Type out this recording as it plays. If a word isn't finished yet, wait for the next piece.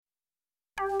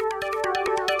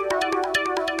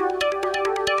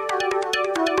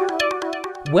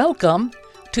Welcome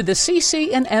to the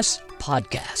CCNS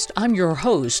podcast. I'm your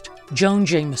host, Joan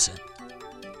Jameson.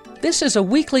 This is a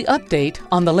weekly update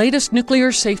on the latest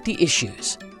nuclear safety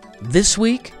issues. This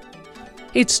week,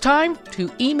 it's time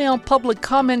to email public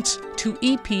comments to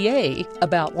EPA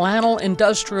about LANL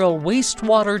Industrial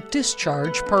Wastewater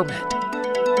Discharge Permit.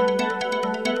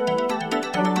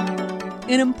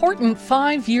 An important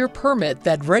 5-year permit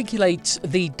that regulates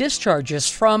the discharges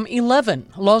from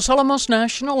 11 Los Alamos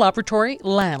National Laboratory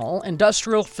LANL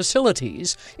industrial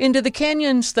facilities into the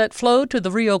canyons that flow to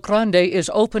the Rio Grande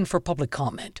is open for public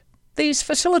comment. These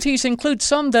facilities include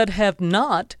some that have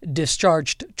not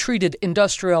discharged treated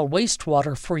industrial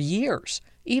wastewater for years.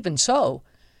 Even so,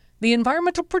 the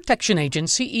Environmental Protection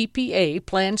Agency, EPA,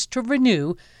 plans to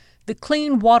renew the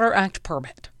Clean Water Act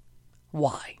permit.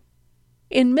 Why?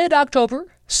 In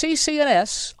mid-October,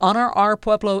 CCNS, Honor Our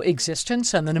Pueblo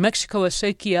Existence, and the New Mexico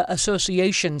Acequia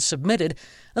Association submitted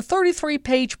a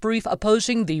 33-page brief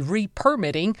opposing the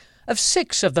re-permitting of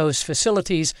 6 of those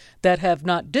facilities that have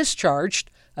not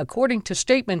discharged, according to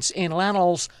statements in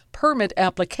LANL's permit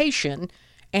application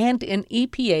and in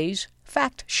EPA's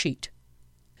fact sheet.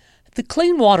 The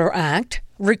Clean Water Act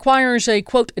requires a,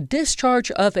 quote, discharge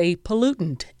of a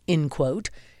pollutant, end quote,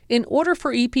 in order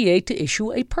for EPA to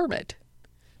issue a permit.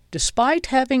 Despite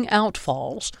having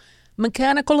outfalls,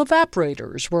 mechanical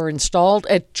evaporators were installed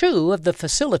at 2 of the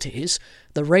facilities,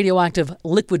 the Radioactive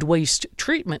Liquid Waste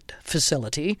Treatment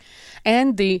Facility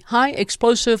and the High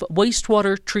Explosive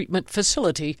Wastewater Treatment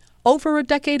Facility, over a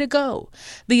decade ago.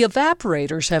 The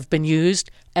evaporators have been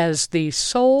used as the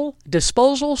sole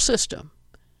disposal system,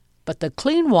 but the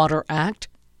Clean Water Act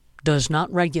does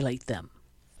not regulate them.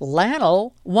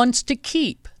 LANL wants to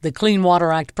keep the Clean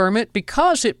Water Act permit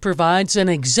because it provides an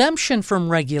exemption from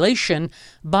regulation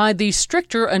by the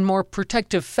stricter and more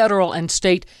protective federal and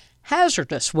state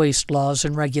hazardous waste laws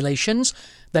and regulations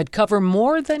that cover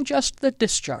more than just the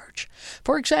discharge.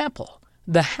 For example,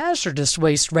 the hazardous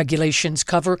waste regulations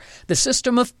cover the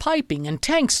system of piping and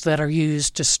tanks that are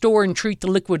used to store and treat the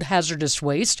liquid hazardous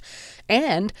waste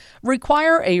and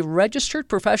require a registered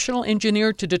professional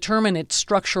engineer to determine its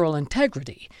structural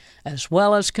integrity, as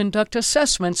well as conduct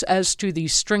assessments as to the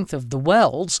strength of the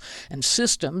welds and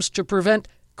systems to prevent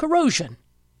corrosion,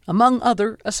 among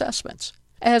other assessments.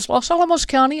 As Los Alamos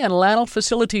County and LANL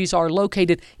facilities are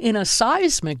located in a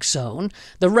seismic zone,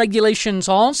 the regulations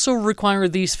also require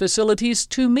these facilities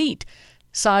to meet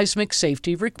seismic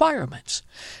safety requirements.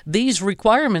 These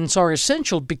requirements are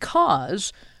essential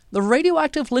because the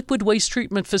Radioactive Liquid Waste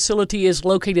Treatment Facility is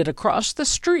located across the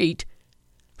street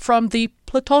from the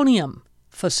plutonium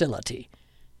facility,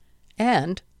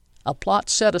 and a plot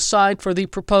set aside for the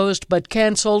proposed but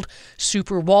canceled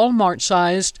super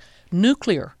Walmart-sized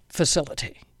nuclear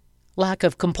facility. Lack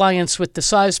of compliance with the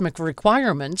seismic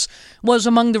requirements was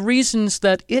among the reasons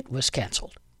that it was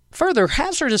canceled. Further,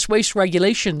 hazardous waste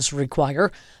regulations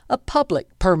require a public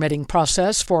permitting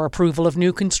process for approval of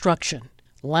new construction.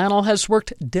 LANL has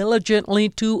worked diligently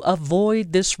to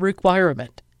avoid this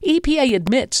requirement. EPA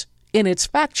admits in its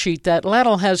fact sheet that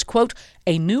LANL has, quote,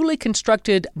 a newly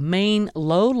constructed main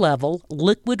low-level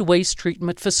liquid waste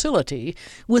treatment facility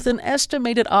with an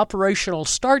estimated operational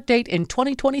start date in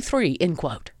 2023, end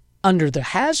quote. Under the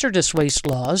hazardous waste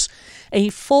laws, a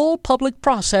full public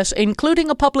process, including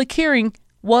a public hearing,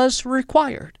 was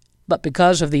required. But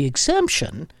because of the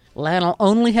exemption, LANL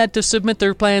only had to submit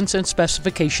their plans and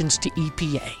specifications to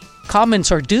EPA. Comments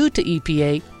are due to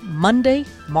EPA Monday,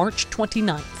 March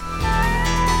 29th.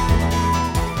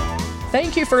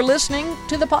 Thank you for listening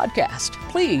to the podcast.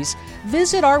 Please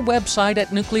visit our website at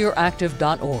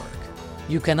nuclearactive.org.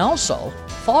 You can also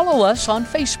follow us on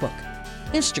Facebook,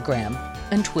 Instagram,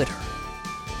 and Twitter.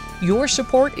 Your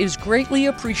support is greatly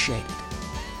appreciated.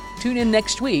 Tune in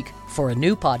next week for a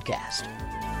new podcast.